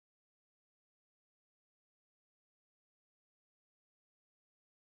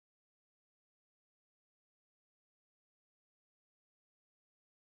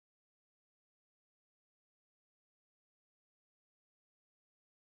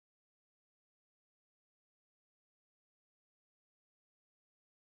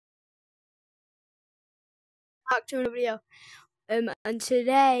back to another video. And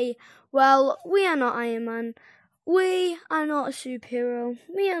today, well, we are not Iron Man. We are not a superhero.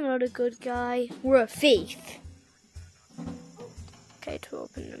 We are not a good guy. We're a thief. Okay, to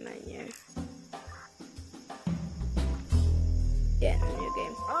open the menu. Yeah, new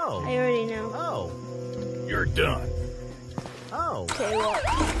game. Oh. I already know. Oh. You're done. Oh. Okay,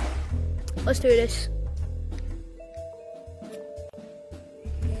 what? Let's do this.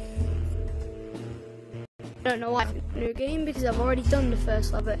 I don't know why new game because I've already done the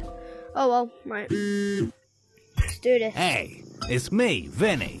first of it. Oh well, right. Let's do this. Hey, it's me,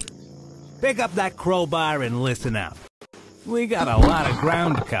 Vinny. Pick up that crowbar and listen up. We got a lot of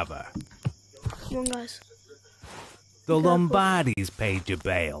ground to cover. Come on, guys. The Lombardis paid your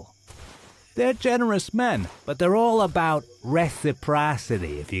bail. They're generous men, but they're all about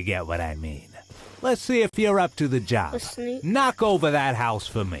reciprocity, if you get what I mean. Let's see if you're up to the job. Knock over that house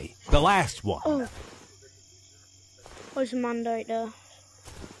for me. The last one. Oh. There's a man right there.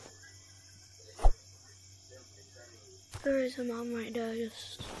 There is a man right there,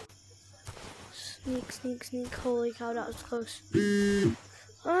 just sneak, sneak, sneak. Holy cow, that was close.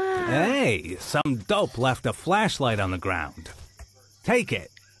 Ah. Hey, some dope left a flashlight on the ground. Take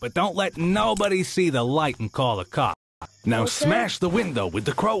it, but don't let nobody see the light and call a cop. Now smash the window with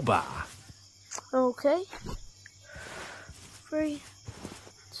the crowbar. Okay. 3,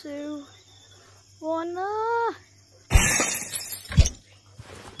 2, 1.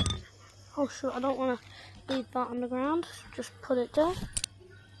 Oh shoot, I don't want to leave that on the ground. Just put it there.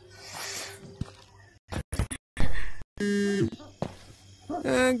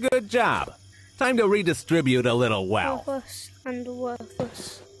 Good job. Time to redistribute a little wealth. Worthless and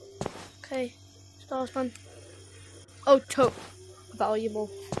worthless. Okay, stars man. Oh, tote. Valuable.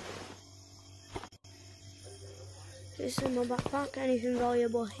 This is in my backpack. Anything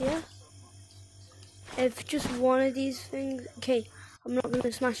valuable here? If just one of these things... Okay, I'm not going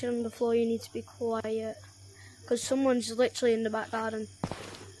to smash it on the floor. You need to be quiet. Because someone's literally in the back garden.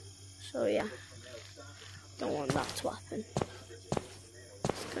 So, yeah. Don't want that to happen.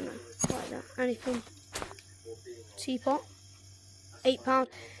 Just gonna like that. Anything. Teapot. £8. I'm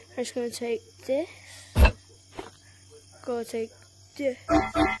just going to take this. Go take this.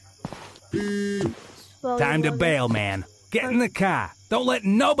 Time to bail, man. Get in the car. Don't let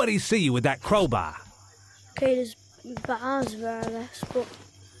nobody see you with that crowbar. Okay, there's bars there, I guess, but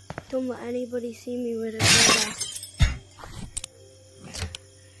don't let anybody see me with a crowbar.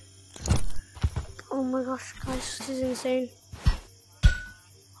 Oh my gosh, guys, this is insane.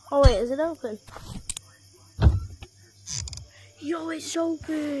 Oh wait, is it open? Yo, it's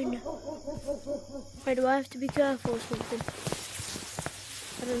open! Wait, do I have to be careful or something?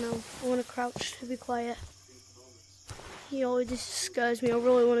 I don't know. I want to crouch to be quiet. Yo, this scares me. I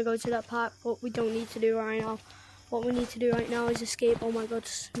really want to go to that park, but we don't need to do right now. What we need to do right now is escape. Oh my god,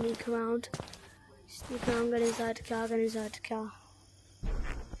 sneak around. Sneak around, get inside the car, get inside the car.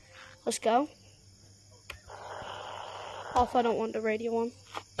 Let's go. Off, I don't want the radio on.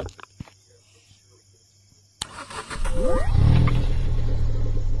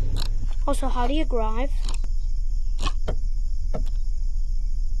 Also, how do you drive?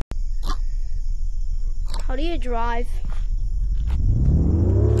 How do you drive?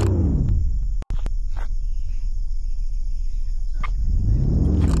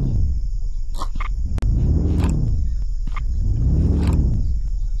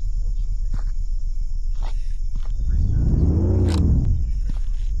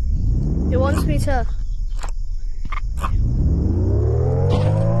 It wants me to...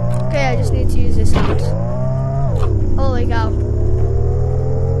 Okay, I just need to use this hand. Holy cow.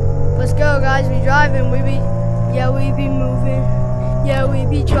 Let's go, guys. We driving. We be moving. Yeah, we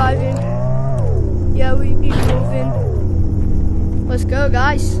be driving. Yeah, we be moving. Let's go,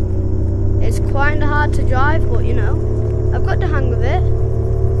 guys. It's quite hard to drive, but you know, I've got the hang of it.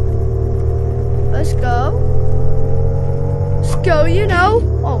 Let's go. Let's go, you know.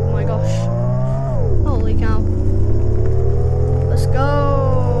 Oh my gosh. Holy cow. Let's go.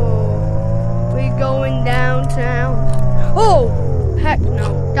 We're going downtown. Oh, heck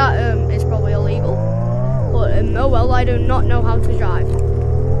no. That is probably illegal. But oh well, I do not know how to drive.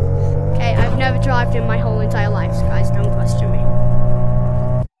 Okay, I've never driven in my whole entire life, so guys, don't question me.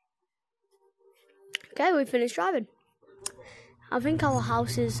 Okay, we finished driving. I think our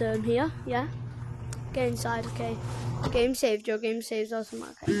house is here, yeah? Get inside, okay. Game saved, your game saves awesome,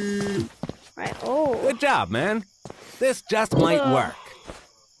 okay. Right, oh. Good job, man. This just might work.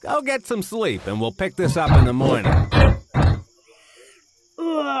 Go get some sleep and we'll pick this up in the morning.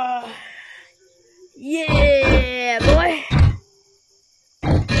 Yeah, boy.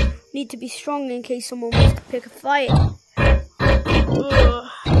 need to be strong in case someone wants to pick a fight.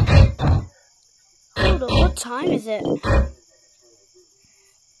 Hold on, what time is it?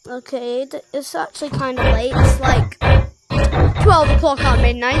 Okay, it's actually kind of late. It's like 12 o'clock at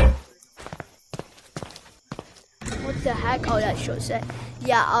midnight. What the heck? Oh, that shuts it.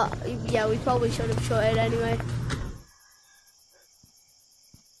 Yeah, yeah, we probably should have shut it anyway.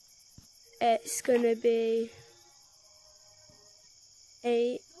 It's gonna be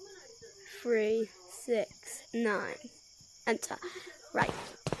 8, 3, 6, 9. Enter. Right.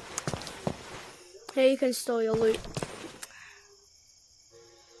 Here you can store your loot.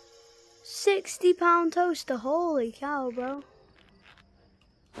 £60 toaster. Holy cow, bro.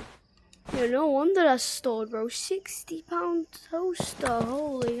 Yeah, no wonder that's stored, bro. £60 toaster.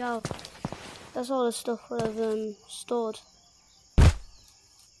 Holy cow. That's all the stuff I've stored.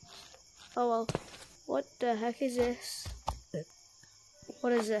 Oh well. What the heck is this?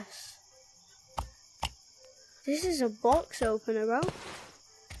 What is this? This is a box opener, bro.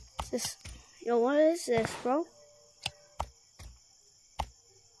 This, yo, what is this, bro? I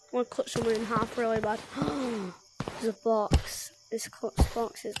want to cut someone in half really bad. There's a box. This cuts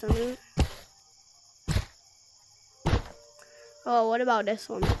boxes, doesn't it? Oh, what about this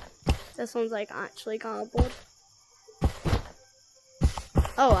one? This one's like actually cardboard.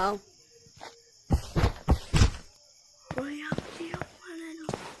 Oh well.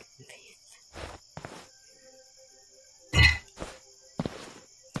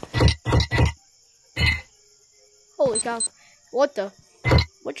 Holy cow. What the?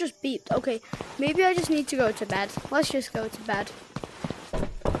 What just beeped? Okay, maybe I just need to go to bed. Let's just go to bed.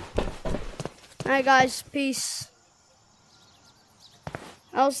 Alright guys, peace.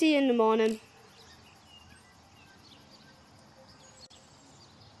 I'll see you in the morning.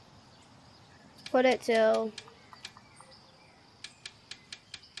 Put it till...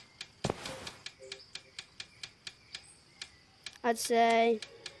 I'd say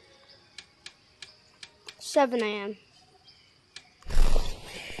 7 AM.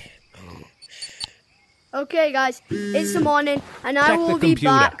 Okay guys, it's the morning and I will be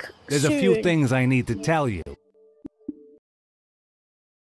back There's soon. a few things I need to tell you.